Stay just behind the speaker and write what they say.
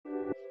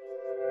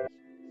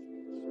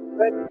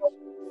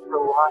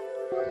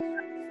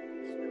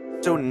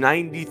So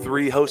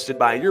 93, hosted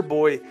by your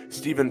boy,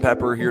 Stephen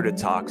Pepper, here to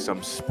talk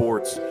some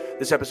sports.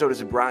 This episode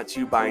is brought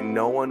to you by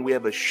no one. We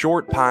have a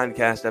short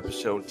podcast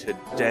episode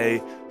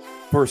today.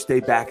 First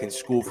day back in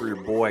school for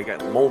your boy. I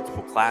got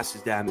multiple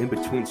classes that I'm in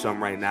between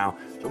some right now.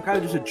 So I'm kind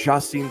of just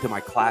adjusting to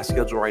my class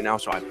schedule right now.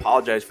 So I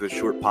apologize for the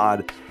short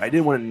pod. I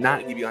didn't want to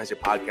not give you guys a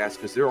podcast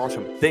because there are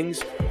some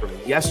things from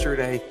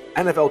yesterday,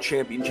 NFL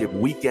Championship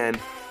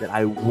weekend, that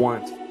I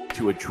want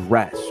to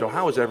address. So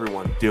how is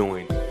everyone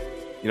doing?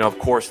 You know, of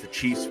course, the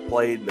Chiefs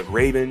played the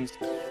Ravens,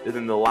 and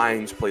then the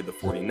Lions played the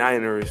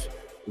 49ers.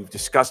 We've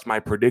discussed my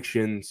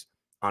predictions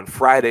on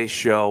Friday's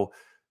show.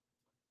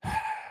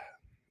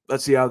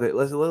 Let's see how they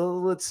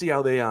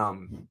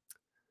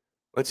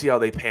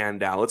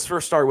panned out. Let's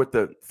first start with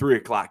the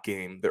 3:00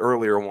 game, the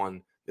earlier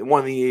one. They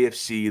won the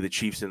AFC, the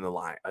Chiefs and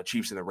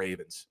the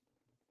Ravens.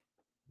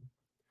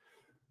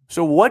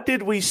 So what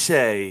did we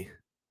say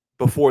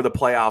before the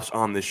playoffs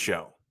on this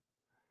show?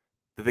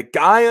 The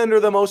guy under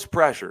the most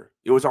pressure,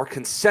 it was our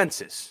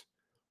consensus,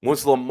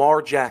 was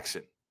Lamar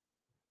Jackson.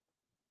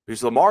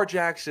 Because Lamar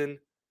Jackson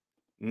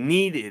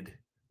needed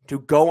to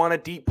go on a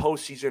deep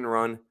postseason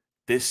run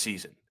this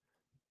season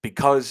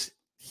because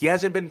he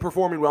hasn't been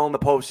performing well in the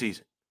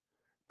postseason.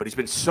 But he's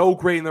been so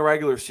great in the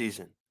regular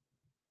season.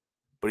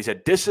 But he's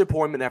had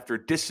disappointment after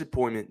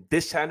disappointment.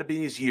 This had to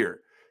be his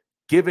year,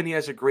 given he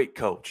has a great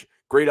coach,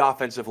 great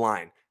offensive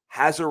line,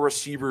 has a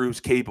receiver who's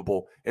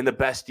capable, and the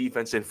best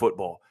defense in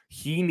football.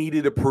 He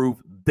needed to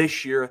prove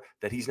this year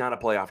that he's not a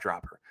playoff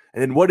dropper.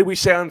 And then what did we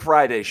say on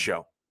Friday's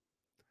show?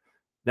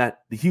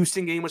 That the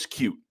Houston game was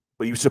cute,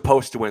 but you were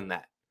supposed to win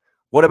that.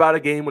 What about a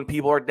game when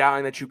people are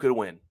doubting that you could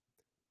win?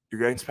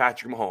 You're against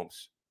Patrick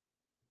Mahomes.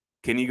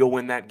 Can you go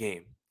win that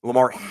game?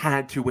 Lamar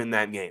had to win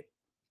that game,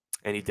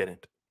 and he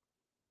didn't.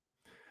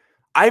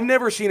 I've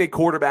never seen a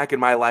quarterback in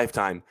my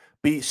lifetime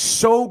be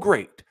so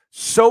great,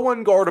 so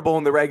unguardable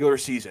in the regular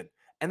season,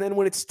 and then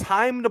when it's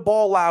time to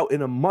ball out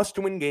in a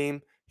must-win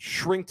game,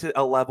 shrink to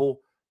a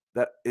level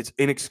that it's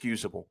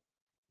inexcusable.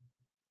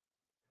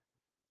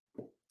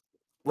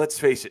 Let's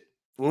face it,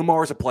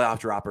 Lamar's a playoff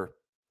dropper.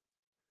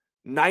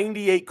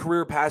 98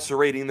 career passer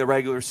rating in the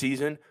regular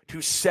season to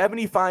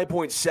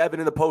 75.7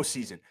 in the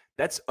postseason.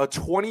 That's a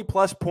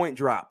 20-plus point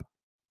drop.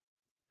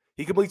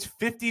 He completes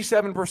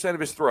 57% of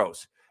his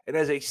throws and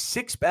has a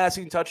 6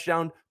 passing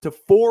touchdown to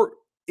 4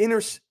 He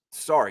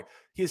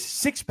has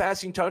 6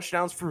 passing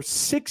touchdowns for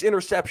 6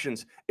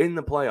 interceptions in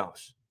the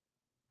playoffs.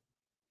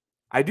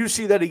 I do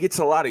see that he gets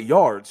a lot of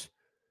yards,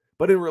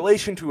 but in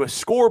relation to a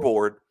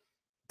scoreboard,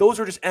 those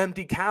are just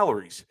empty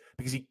calories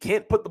because he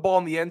can't put the ball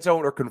in the end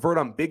zone or convert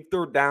on big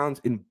third downs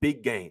in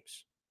big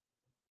games.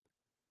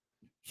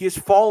 He has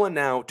fallen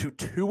now to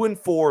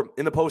 2-4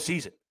 in the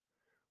postseason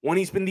when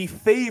he's been the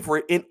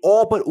favorite in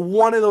all but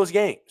one of those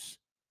games.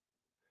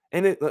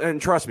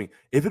 And trust me,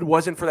 if it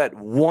wasn't for that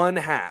one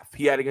half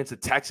he had against the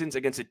Texans,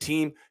 against a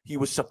team he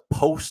was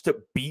supposed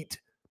to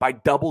beat by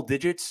double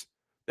digits,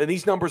 then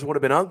these numbers would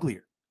have been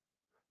uglier.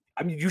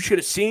 I mean, you should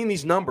have seen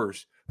these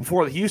numbers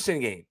before the Houston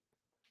game.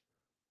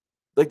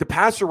 Like the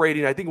passer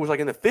rating, I think it was like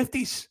in the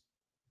 50s.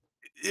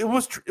 It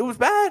was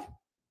bad.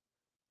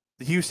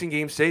 The Houston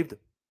game saved him.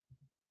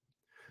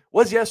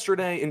 Was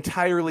yesterday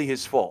entirely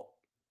his fault?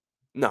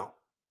 No.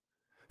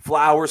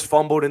 Flowers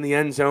fumbled in the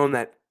end zone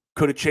that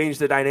could have changed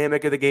the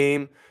dynamic of the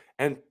game.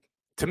 And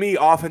to me,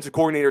 offensive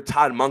coordinator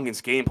Todd Mungin's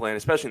game plan,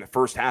 especially in the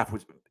first half,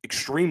 was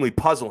extremely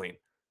puzzling.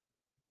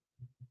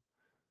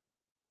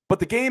 But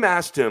the game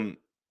asked him,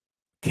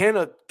 can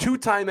a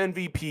 2-time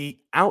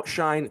MVP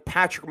outshine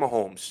Patrick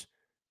Mahomes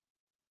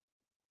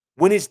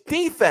when his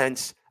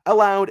defense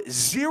allowed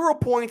 0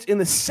 points in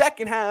the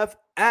second half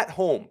at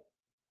home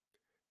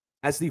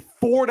as the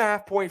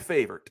 4.5-point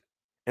favorite,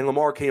 and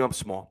Lamar came up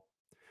small?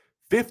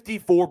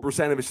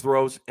 54% of his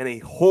throws and a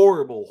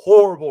horrible,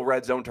 horrible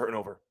red zone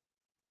turnover.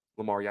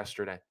 Lamar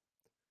yesterday.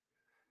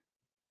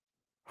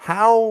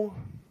 How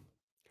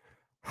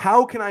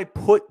can I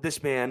put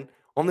this man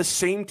on the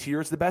same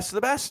tier as the best of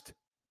the best?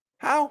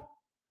 How?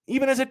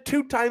 Even as a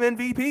 2-time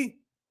MVP.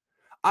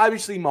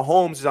 Obviously,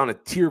 Mahomes is on a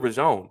tier of his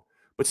own.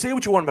 But say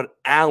what you want about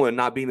Allen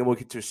not being able to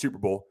get to a Super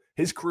Bowl.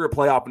 His career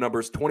playoff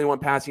numbers, 21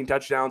 passing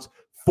touchdowns,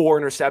 4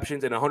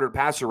 interceptions, and 100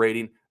 passer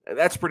rating,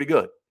 that's pretty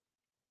good.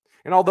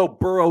 And although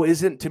Burrow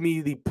isn't, to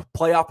me, the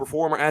playoff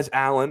performer as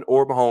Allen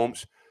or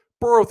Mahomes,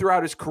 Burrow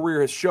throughout his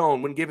career has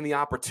shown when given the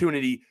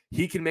opportunity,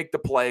 he can make the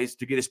plays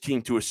to get his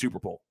team to a Super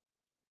Bowl.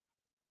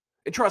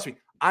 And trust me,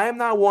 I am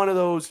not one of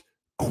those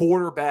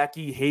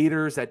quarterbacky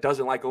haters that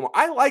doesn't like Lamar.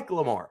 I like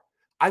Lamar.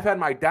 I've had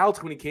my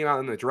doubts when he came out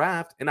in the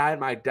draft, and I had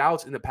my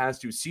doubts in the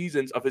past 2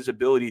 seasons of his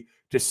ability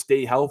to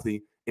stay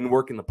healthy and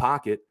work in the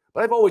pocket.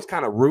 But I've always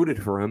kind of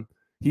rooted for him.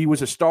 He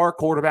was a star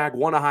quarterback,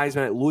 won a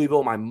Heisman at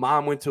Louisville. My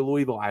mom went to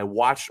Louisville. I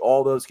watched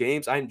all those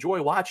games. I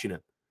enjoy watching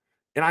him.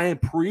 And I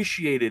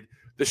appreciated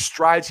the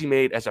strides he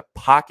made as a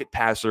pocket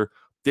passer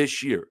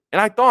this year. And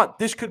I thought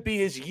this could be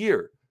his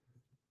year.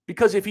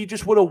 Because if he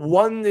just would have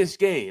won this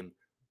game,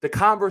 the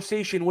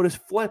conversation would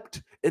have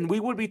flipped. And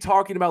we would be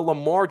talking about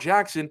Lamar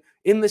Jackson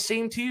in the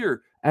same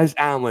tier as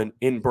Allen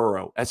and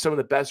Burrow, as some of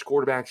the best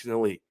quarterbacks in the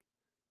league.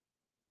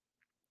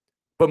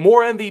 But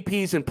more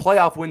MVPs and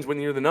playoff wins when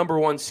you're the number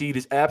one seed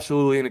is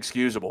absolutely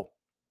inexcusable.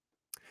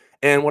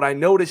 And what I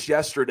noticed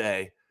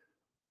yesterday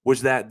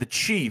was that the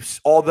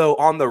Chiefs, although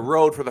on the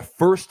road for the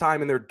first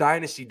time in their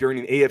dynasty during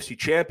an AFC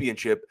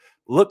Championship,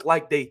 looked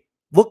like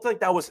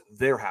that was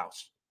their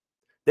house.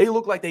 They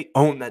looked like they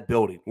owned that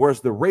building,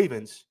 whereas the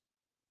Ravens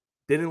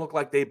didn't look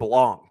like they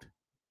belonged.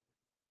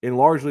 And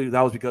largely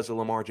that was because of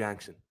Lamar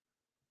Jackson.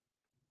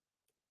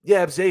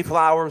 Yeah, if Zay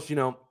Flowers,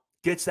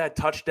 gets that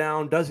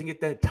touchdown, doesn't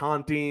get that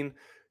taunting,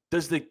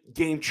 does the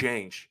game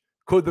change?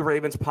 Could the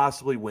Ravens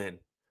possibly win?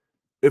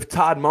 If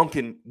Todd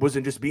Monken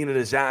wasn't just being a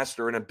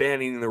disaster and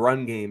abandoning the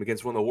run game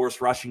against one of the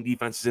worst rushing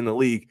defenses in the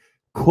league,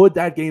 could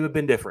that game have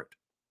been different?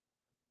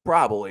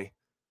 Probably.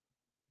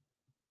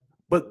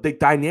 But the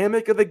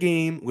dynamic of the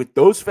game, with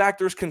those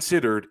factors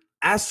considered,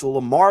 as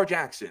Lamar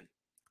Jackson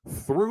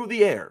through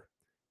the air,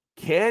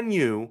 can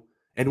you,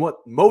 and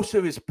what most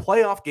of his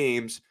playoff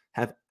games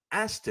have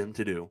asked him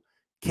to do,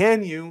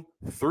 can you,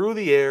 through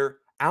the air,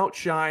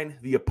 outshine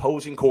the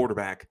opposing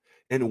quarterback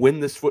and win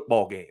this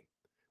football game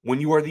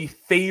when you are the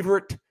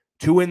favorite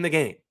to win the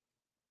game?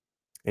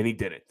 And he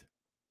did it.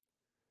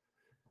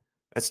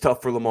 That's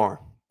tough for Lamar.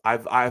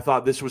 I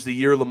thought this was the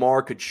year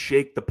Lamar could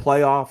shake the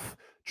playoff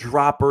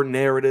dropper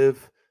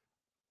narrative.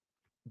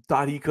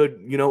 Thought he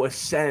could,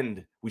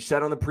 ascend. We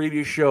said on the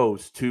previous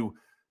shows to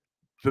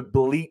the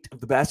elite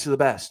of the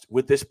best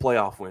with this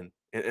playoff win.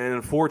 And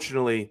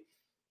unfortunately,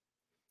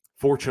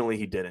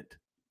 he didn't.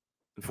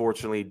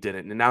 Unfortunately, he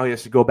didn't. And now he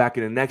has to go back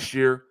into next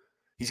year.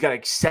 He's got to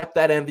accept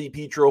that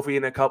MVP trophy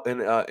in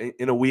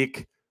a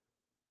week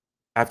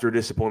after a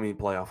disappointing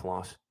playoff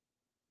loss.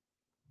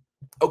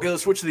 Okay,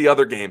 let's switch to the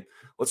other game.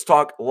 Let's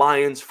talk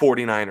Lions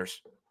 49ers.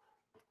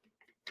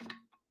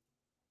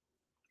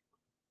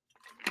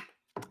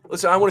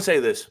 Listen, I want to say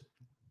this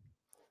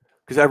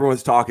because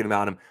everyone's talking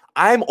about him.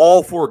 I'm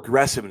all for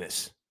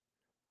aggressiveness.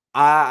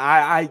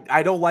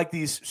 I don't like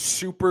these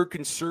super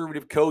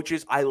conservative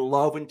coaches. I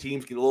love when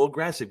teams get a little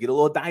aggressive, get a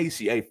little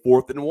dicey. Hey,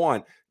 4th and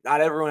 1.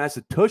 Not everyone has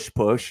to tush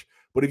push,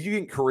 but if you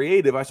get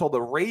creative, I saw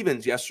the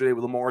Ravens yesterday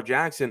with Lamar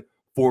Jackson,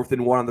 4th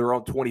and 1 on their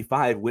own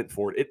 25, went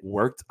for it. It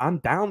worked. I'm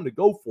down to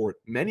go for it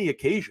many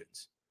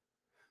occasions.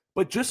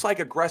 But just like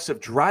aggressive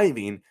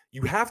driving,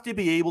 you have to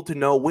be able to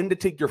know when to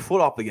take your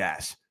foot off the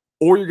gas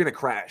or you're going to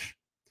crash.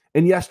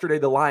 And yesterday,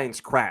 the Lions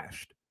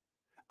crashed.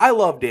 I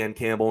love Dan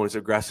Campbell and his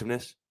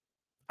aggressiveness.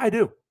 I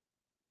do.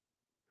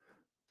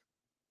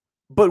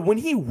 But when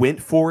he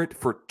went for it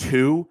for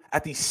 2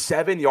 at the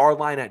 7-yard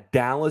line at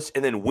Dallas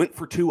and then went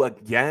for 2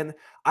 again,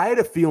 I had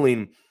a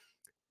feeling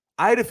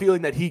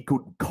that he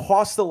could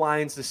cost the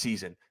Lions the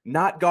season.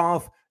 Not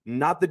Goff,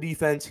 not the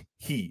defense,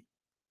 he.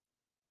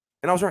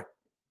 And I was right.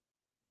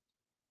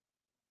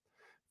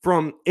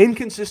 From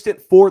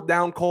inconsistent 4th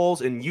down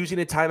calls and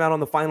using a timeout on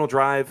the final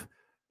drive,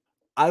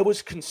 I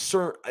was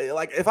concerned.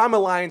 Like, if I'm a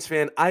Lions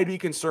fan, I'd be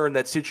concerned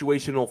that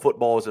situational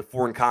football is a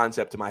foreign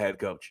concept to my head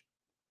coach.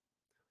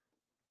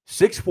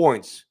 6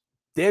 points.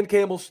 Dan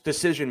Campbell's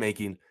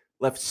decision-making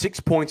left 6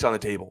 points on the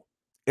table,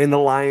 and the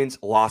Lions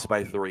lost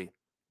by 3.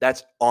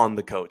 That's on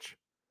the coach.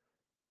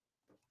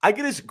 I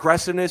get his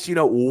aggressiveness,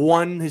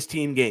 won his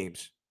team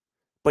games.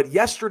 But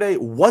yesterday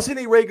wasn't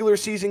a regular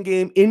season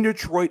game in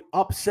Detroit,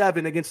 up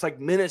 7 against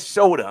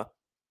Minnesota.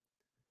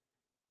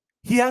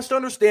 He has to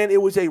understand it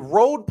was a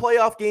road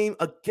playoff game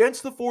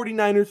against the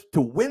 49ers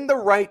to win the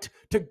right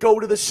to go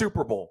to the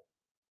Super Bowl.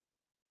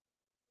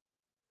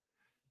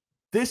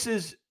 This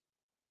is,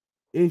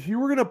 if you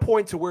were going to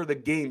point to where the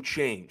game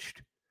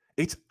changed,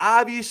 it's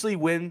obviously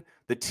when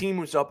the team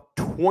was up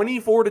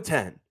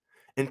 24-10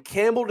 and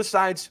Campbell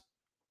decides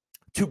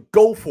to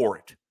go for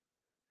it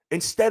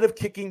instead of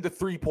kicking the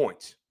 3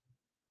 points.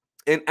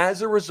 And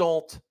as a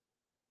result,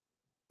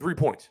 3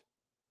 points.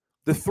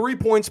 The 3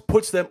 points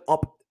puts them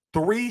up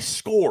 3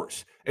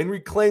 scores and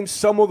reclaims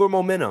some of the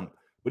momentum.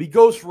 But he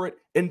goes for it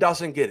and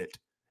doesn't get it.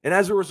 And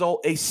as a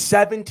result, a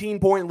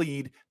 17-point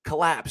lead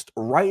collapsed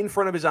right in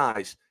front of his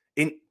eyes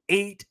in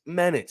 8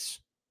 minutes.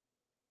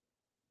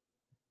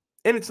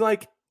 And it's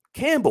like,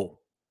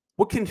 Campbell,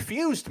 what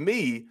confused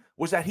me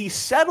was that he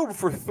settled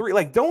for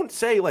 3. Don't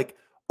say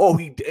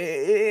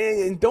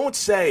don't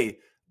say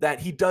that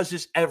he does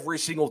this every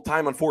single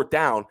time on 4th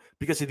down,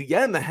 because at the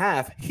end of the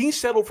half, he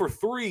settled for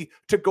 3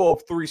 to go up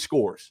 3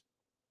 scores.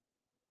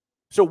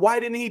 So why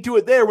didn't he do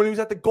it there when he was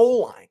at the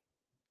goal line?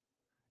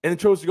 And then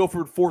chose to go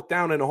for 4th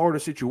down in a harder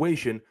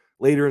situation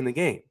later in the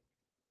game.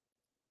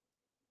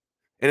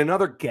 And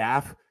another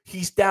gaffe,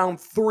 he's down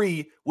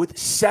 3 with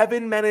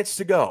 7 minutes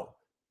to go.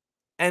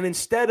 And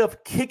instead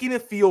of kicking a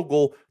field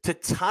goal to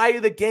tie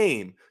the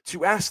game,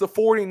 to ask the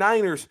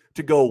 49ers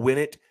to go win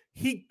it,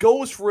 he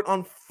goes for it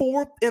on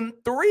 4th and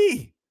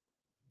 3.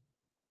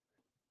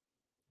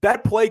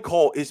 That play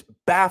call is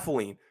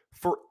baffling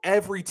for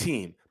every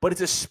team, but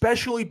it's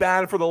especially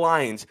bad for the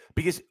Lions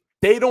because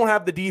they don't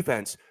have the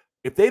defense.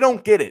 If they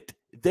don't get it,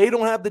 they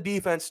don't have the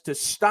defense to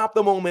stop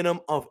the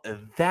momentum of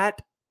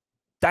that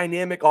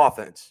dynamic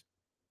offense.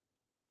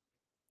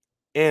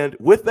 And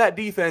with that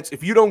defense,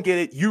 if you don't get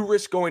it, you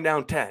risk going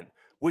down 10,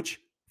 which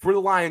for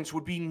the Lions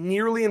would be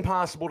nearly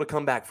impossible to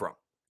come back from.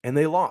 And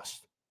they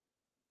lost.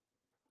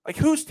 Like,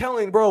 who's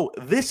telling, bro,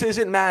 this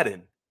isn't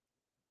Madden?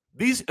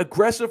 These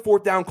aggressive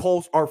fourth down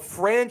calls are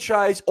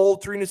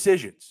franchise-altering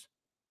decisions.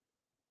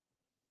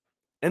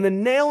 And the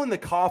nail in the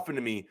coffin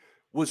to me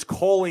was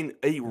calling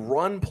a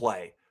run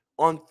play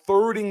on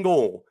 3rd and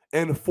goal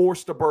and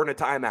forced to burn a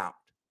timeout.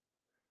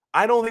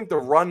 I don't think the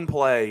run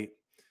play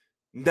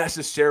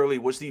necessarily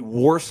was the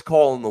worst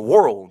call in the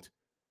world.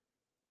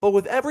 But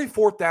with every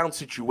fourth down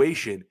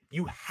situation,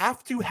 you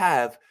have to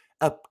have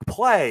a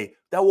play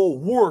that will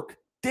work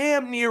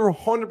damn near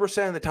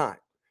 100% of the time.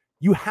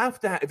 You have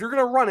to if you're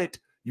going to run it,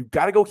 you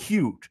got to go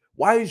huge.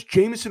 Why is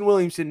Jameson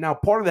Williamson, now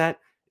part of that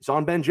is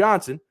on Ben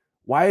Johnson,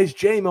 why is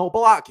J-Mo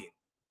blocking?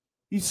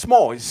 He's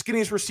small. He's the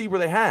skinniest receiver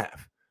they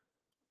have.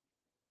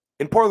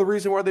 And part of the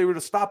reason why they were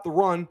to stop the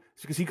run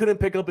is because he couldn't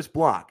pick up his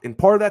block. And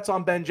part of that's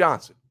on Ben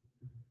Johnson.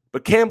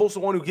 But Campbell's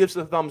the one who gives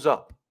the thumbs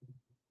up.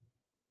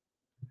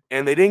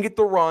 And they didn't get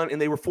the run,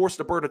 and they were forced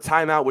to burn a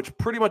timeout, which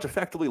pretty much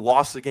effectively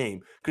lost the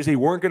game because they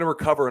weren't going to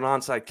recover an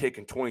onside kick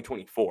in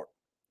 2024.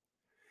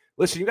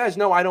 Listen, you guys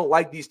know I don't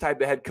like these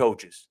type of head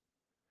coaches.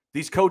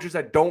 These coaches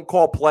that don't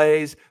call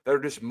plays, that are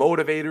just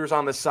motivators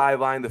on the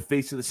sideline, the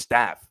face of the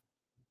staff.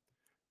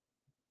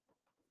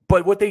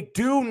 But what they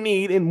do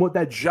need and what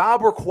that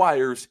job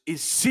requires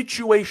is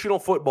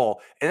situational football.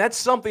 And that's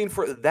something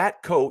for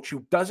that coach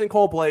who doesn't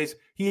call plays,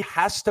 he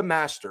has to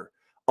master.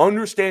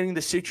 Understanding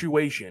the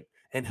situation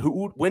and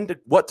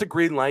what to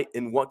green light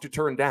and what to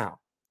turn down.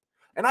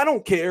 And I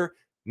don't care,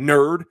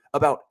 nerd,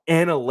 about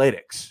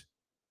analytics.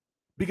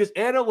 Because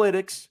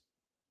analytics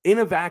in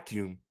a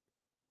vacuum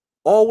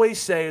always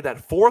say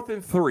that 4th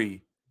and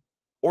 3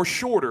 or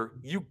shorter,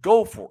 you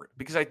go for it.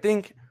 Because I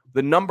think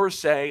the numbers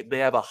say they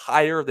have a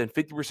higher than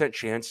 50%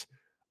 chance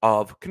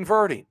of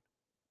converting.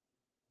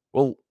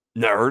 Well,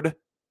 nerd.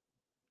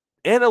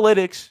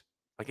 Analytics,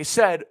 like I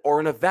said, are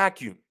in a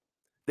vacuum.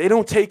 They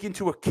don't take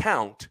into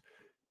account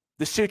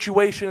the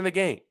situation in the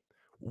game.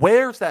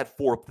 Where's that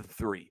 4th and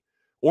 3?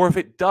 Or if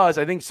it does,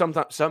 I think some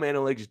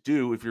analytics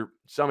do,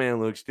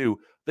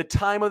 the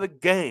time of the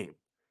game,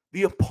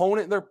 the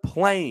opponent they're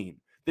playing,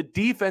 the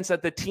defense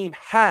that the team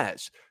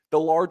has, the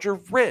larger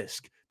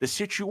risk, the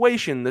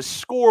situation, the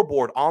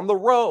scoreboard on the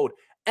road,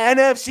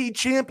 NFC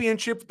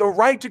Championship, the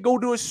right to go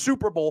to a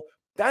Super Bowl.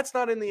 That's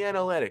not in the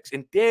analytics.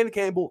 And Dan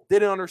Campbell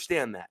didn't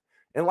understand that.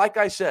 And like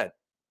I said,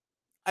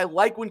 I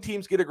like when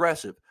teams get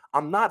aggressive.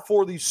 I'm not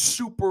for these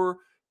super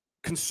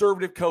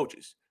conservative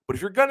coaches. But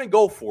if you're going to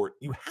go for it,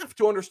 you have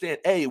to understand,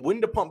 A,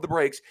 when to pump the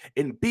brakes,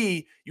 and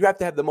B, you have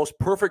to have the most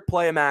perfect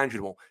play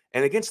imaginable.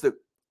 And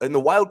in the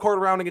wild card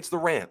round against the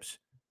Rams,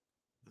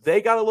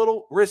 they got a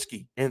little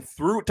risky and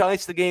threw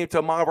ties the game to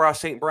Amon-Ra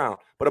St. Brown.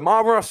 But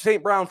Amon-Ra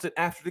St. Brown said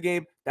after the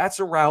game, that's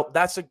a route,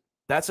 that's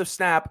a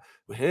snap.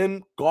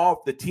 Him,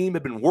 Goff, the team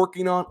have been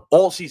working on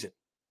all season.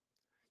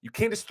 You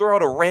can't just throw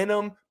out a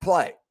random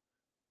play,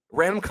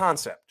 random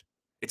concept.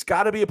 It's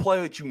got to be a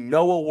play that you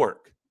know will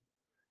work.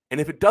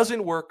 And if it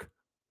doesn't work,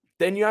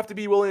 then you have to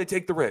be willing to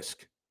take the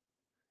risk.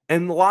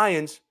 And the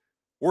Lions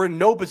were in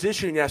no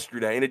position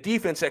yesterday in a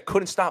defense that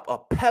couldn't stop a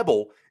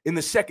pebble in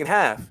the second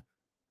half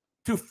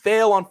to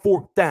fail on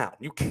 4th down.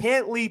 You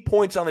can't leave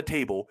points on the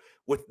table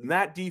with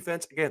that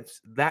defense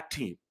against that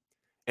team.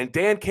 And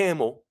Dan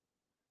Campbell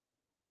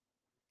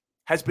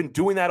has been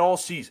doing that all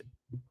season.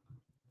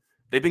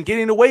 They've been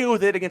getting away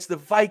with it against the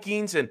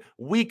Vikings and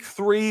week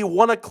 3,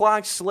 1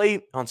 o'clock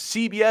slate on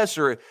CBS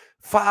or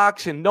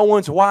Fox, and no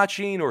one's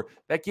watching, or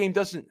that game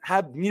doesn't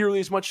have nearly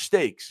as much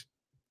stakes.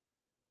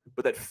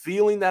 But that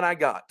feeling that I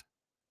got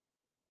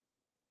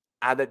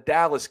at the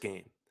Dallas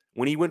game,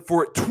 when he went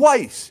for it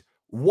twice,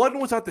 one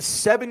was at the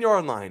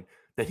 7-yard line,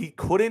 that he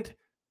couldn't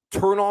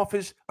turn off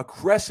his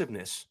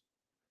aggressiveness,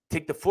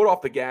 take the foot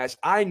off the gas.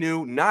 I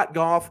knew, not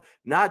Goff,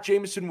 not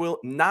Jameson Will,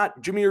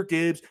 not Jahmyr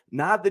Gibbs,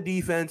 not the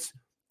defense,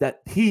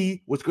 that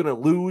he was going to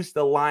lose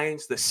the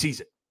Lions this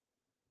season.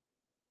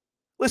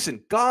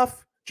 Listen,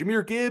 Goff,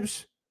 Jahmyr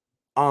Gibbs,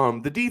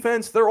 the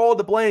defense, they're all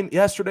to blame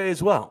yesterday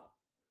as well.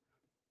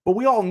 But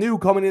we all knew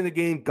coming in the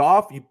game,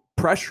 Goff, you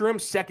pressure him,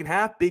 second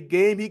half, big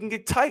game, he can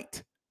get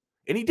tight.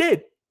 And he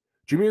did.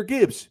 Jahmyr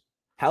Gibbs,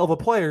 hell of a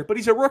player, but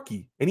he's a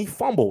rookie, and he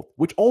fumbled,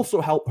 which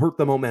also helped hurt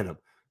the momentum.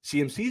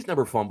 CMC's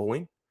never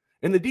fumbling,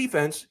 and the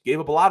defense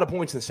gave up a lot of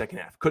points in the second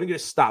half. Couldn't get a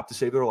stop to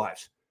save their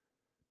lives.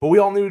 But we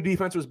all knew the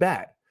defense was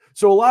bad.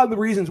 So a lot of the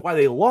reasons why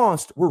they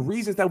lost were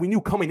reasons that we knew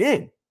coming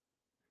in.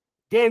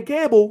 Dan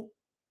Campbell,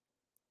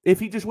 if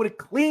he just would have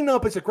cleaned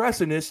up his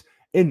aggressiveness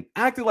and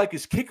acted like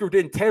his kicker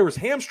didn't tear his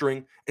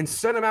hamstring and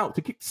sent him out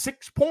to kick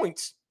 6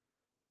 points,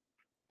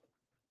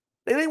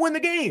 they didn't win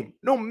the game.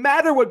 No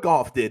matter what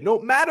Goff did, no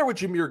matter what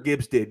Jahmyr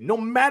Gibbs did, no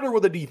matter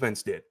what the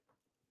defense did.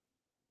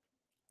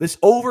 This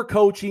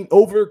overcoaching,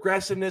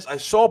 over-aggressiveness, I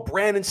saw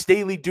Brandon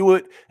Staley do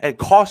it and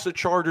cost the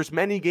Chargers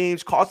many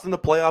games, cost them the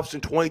playoffs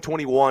in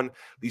 2021.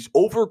 These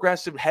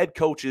over-aggressive head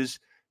coaches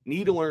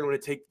need to learn when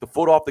to take the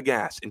foot off the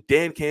gas. And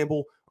Dan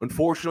Campbell,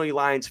 unfortunately,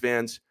 Lions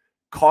fans,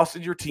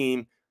 costed your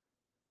team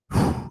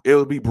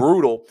it'll be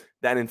brutal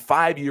that in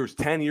 5 years,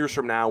 10 years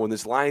from now, when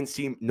this Lions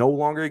team no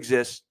longer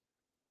exists,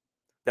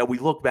 that we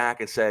look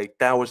back and say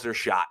that was their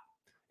shot.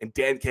 And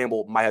Dan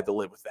Campbell might have to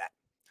live with that.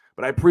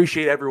 But I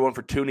appreciate everyone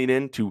for tuning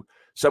in to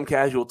Some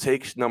Casual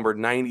Takes number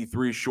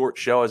 93 short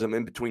show as I'm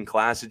in between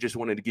classes. Just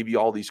wanted to give you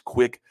all these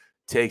quick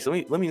takes.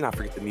 Let me not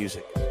forget the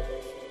music.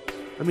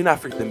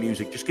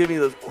 Just give me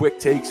those quick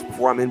takes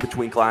before I'm in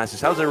between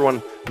classes. How's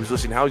everyone who's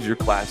listening? How's your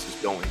classes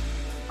going?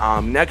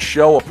 Next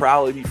show will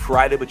probably be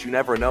Friday, but you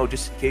never know.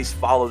 Just in case,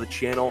 follow the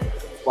channel,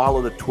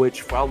 follow the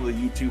Twitch, follow the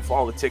YouTube,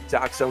 follow the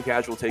TikTok. Some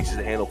Casual Takes is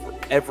a handle for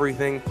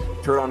everything.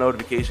 Turn on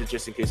notifications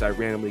just in case I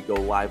randomly go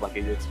live like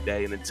I did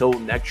today. And until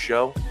next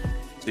show,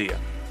 see ya.